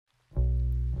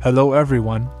Hello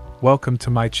everyone, welcome to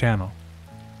my channel.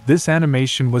 This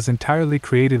animation was entirely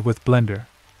created with Blender,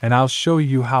 and I'll show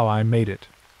you how I made it.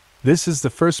 This is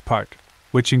the first part,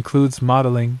 which includes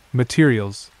modeling,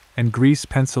 materials, and grease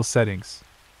pencil settings.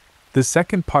 The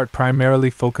second part primarily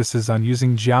focuses on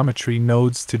using geometry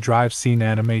nodes to drive scene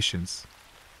animations.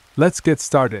 Let's get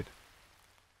started.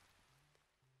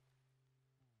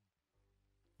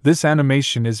 This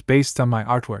animation is based on my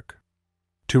artwork.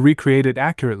 To recreate it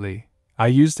accurately, I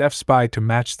used fSpy to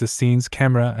match the scene's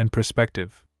camera and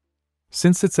perspective.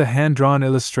 Since it's a hand-drawn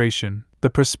illustration, the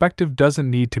perspective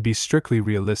doesn't need to be strictly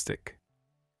realistic.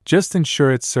 Just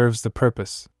ensure it serves the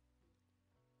purpose.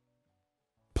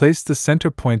 Place the center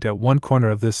point at one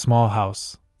corner of this small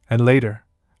house, and later,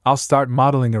 I'll start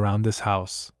modeling around this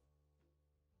house.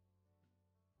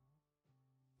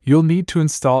 You'll need to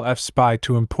install fSpy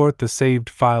to import the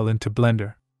saved file into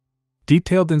Blender.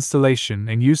 Detailed installation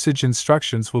and usage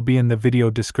instructions will be in the video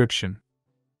description.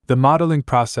 The modeling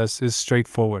process is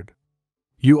straightforward.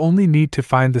 You only need to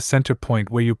find the center point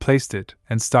where you placed it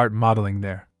and start modeling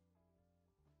there.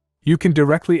 You can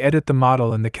directly edit the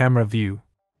model in the camera view,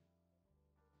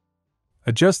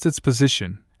 adjust its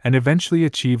position, and eventually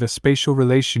achieve a spatial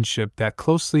relationship that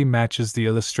closely matches the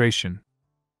illustration.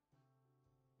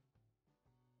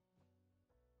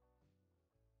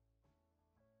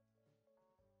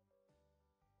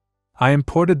 I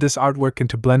imported this artwork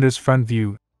into Blender's front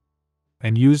view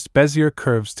and used Bezier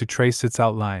curves to trace its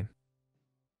outline.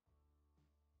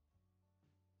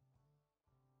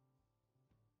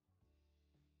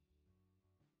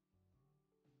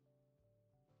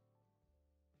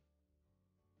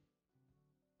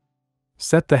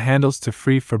 Set the handles to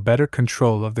free for better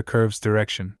control of the curve's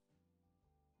direction.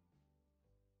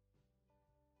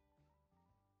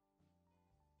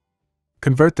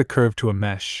 Convert the curve to a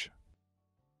mesh.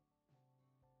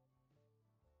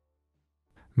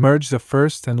 Merge the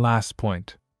first and last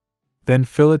point. Then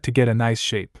fill it to get a nice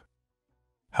shape.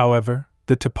 However,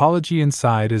 the topology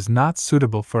inside is not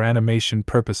suitable for animation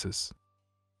purposes.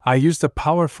 I used a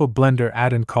powerful Blender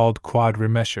add-in called Quad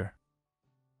Remesher.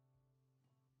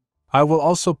 I will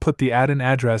also put the add-in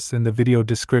address in the video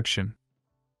description.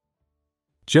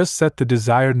 Just set the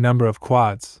desired number of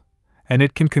quads, and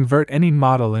it can convert any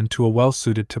model into a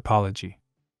well-suited topology.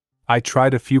 I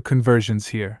tried a few conversions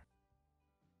here.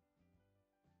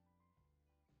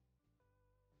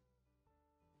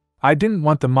 I didn't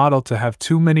want the model to have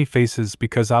too many faces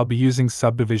because I'll be using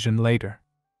subdivision later.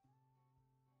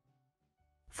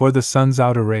 For the sun's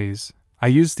outer rays, I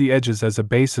used the edges as a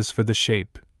basis for the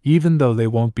shape, even though they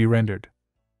won't be rendered.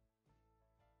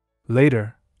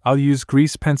 Later, I'll use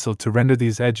grease pencil to render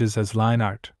these edges as line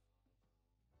art.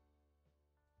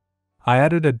 I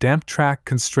added a damp track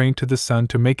constraint to the sun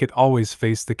to make it always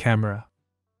face the camera.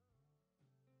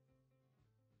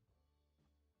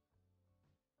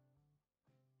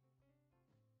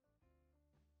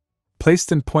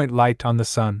 Placed in point light on the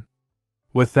sun.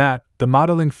 With that, the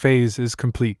modeling phase is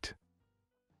complete.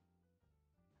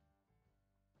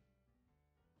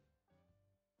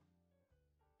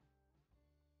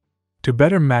 To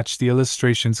better match the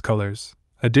illustration's colors,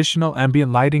 additional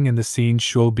ambient lighting in the scene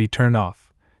should be turned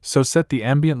off, so set the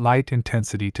ambient light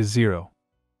intensity to 0.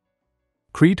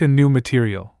 Create a new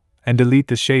material, and delete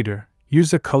the shader.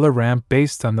 Use a color ramp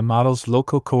based on the model's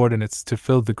local coordinates to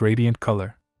fill the gradient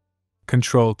color.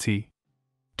 Ctrl+T.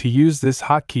 To use this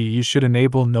hotkey, you should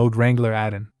enable Node Wrangler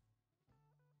add-in.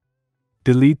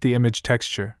 Delete the image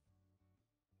texture.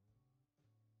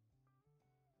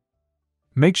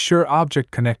 Make sure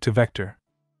Object connect to Vector.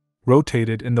 Rotate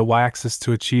it in the y-axis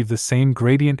to achieve the same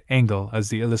gradient angle as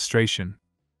the illustration.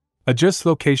 Adjust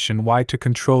location Y to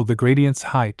control the gradient's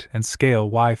height and scale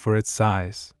Y for its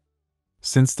size.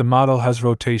 Since the model has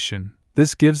rotation,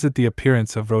 this gives it the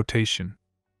appearance of rotation.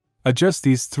 Adjust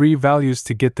these three values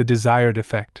to get the desired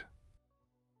effect.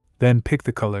 Then pick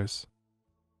the colors.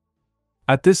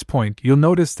 At this point, you'll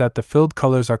notice that the filled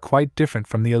colors are quite different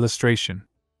from the illustration.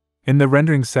 In the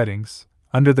rendering settings,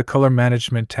 under the Color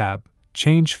Management tab,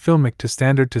 change Filmic to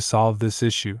Standard to solve this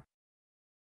issue.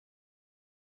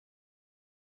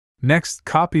 Next,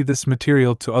 copy this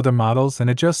material to other models and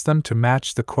adjust them to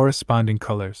match the corresponding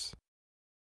colors.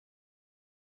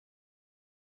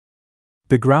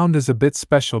 The ground is a bit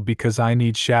special because I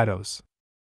need shadows.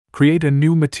 Create a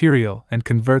new material and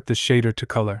convert the shader to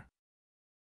color.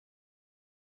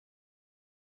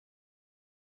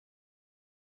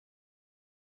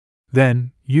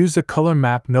 Then, use a color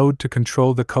map node to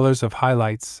control the colors of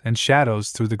highlights and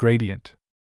shadows through the gradient.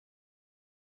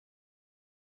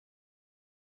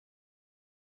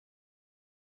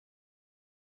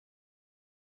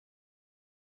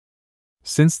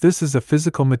 Since this is a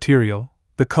physical material,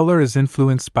 the color is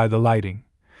influenced by the lighting,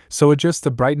 so adjust the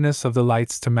brightness of the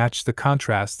lights to match the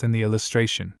contrast in the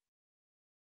illustration.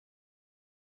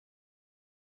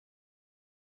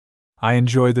 I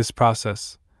enjoy this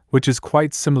process, which is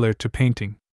quite similar to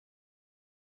painting.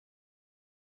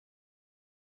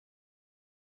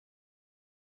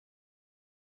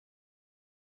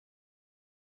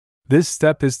 This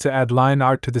step is to add line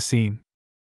art to the scene.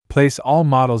 Place all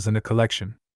models in a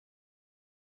collection.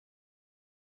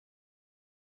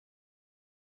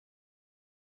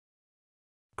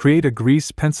 Create a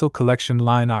grease pencil collection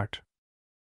line art.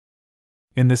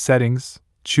 In the settings,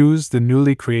 choose the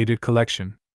newly created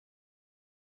collection.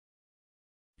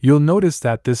 You'll notice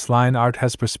that this line art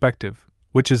has perspective,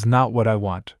 which is not what I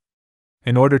want.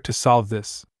 In order to solve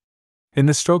this, in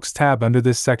the Strokes tab under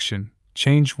this section,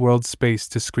 change world space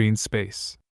to screen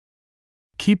space.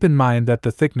 Keep in mind that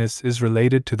the thickness is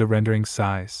related to the rendering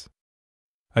size.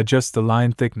 Adjust the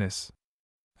line thickness.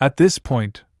 At this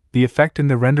point, the effect in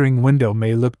the rendering window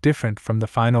may look different from the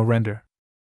final render.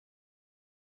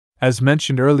 As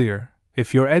mentioned earlier,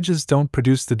 if your edges don't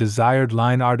produce the desired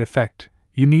line art effect,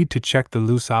 you need to check the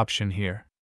loose option here.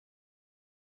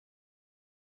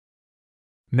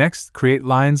 Next, create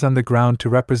lines on the ground to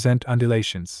represent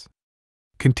undulations.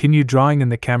 Continue drawing in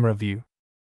the camera view,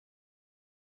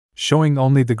 showing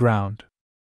only the ground.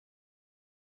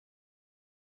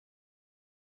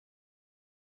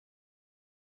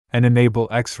 And enable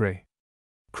X-ray.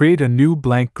 Create a new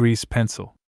blank grease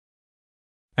pencil.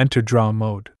 Enter Draw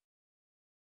mode.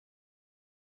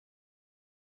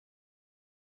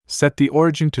 Set the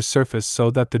origin to surface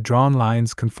so that the drawn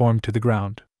lines conform to the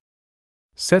ground.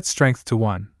 Set strength to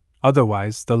 1,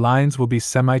 otherwise the lines will be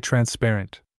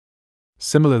semi-transparent.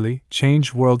 Similarly,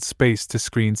 change world space to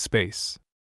screen space.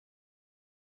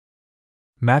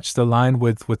 Match the line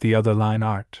width with the other line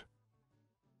art.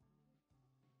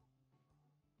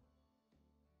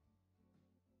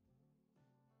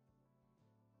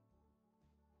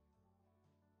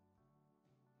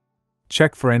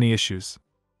 Check for any issues.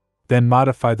 Then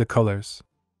modify the colors.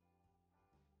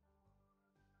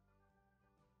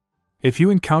 If you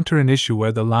encounter an issue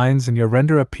where the lines in your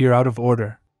render appear out of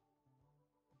order,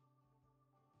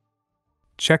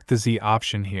 check the Z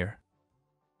option here.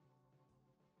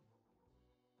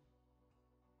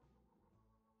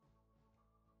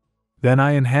 Then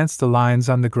I enhanced the lines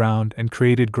on the ground and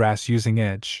created grass using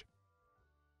edge.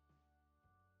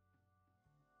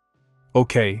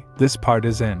 Okay, this part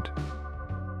is end.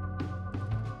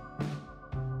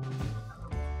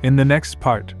 In the next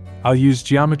part, I'll use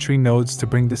geometry nodes to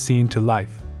bring the scene to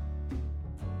life.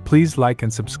 Please like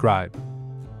and subscribe.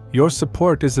 Your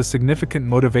support is a significant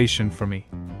motivation for me.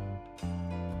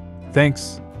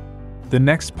 Thanks. The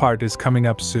next part is coming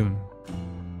up soon.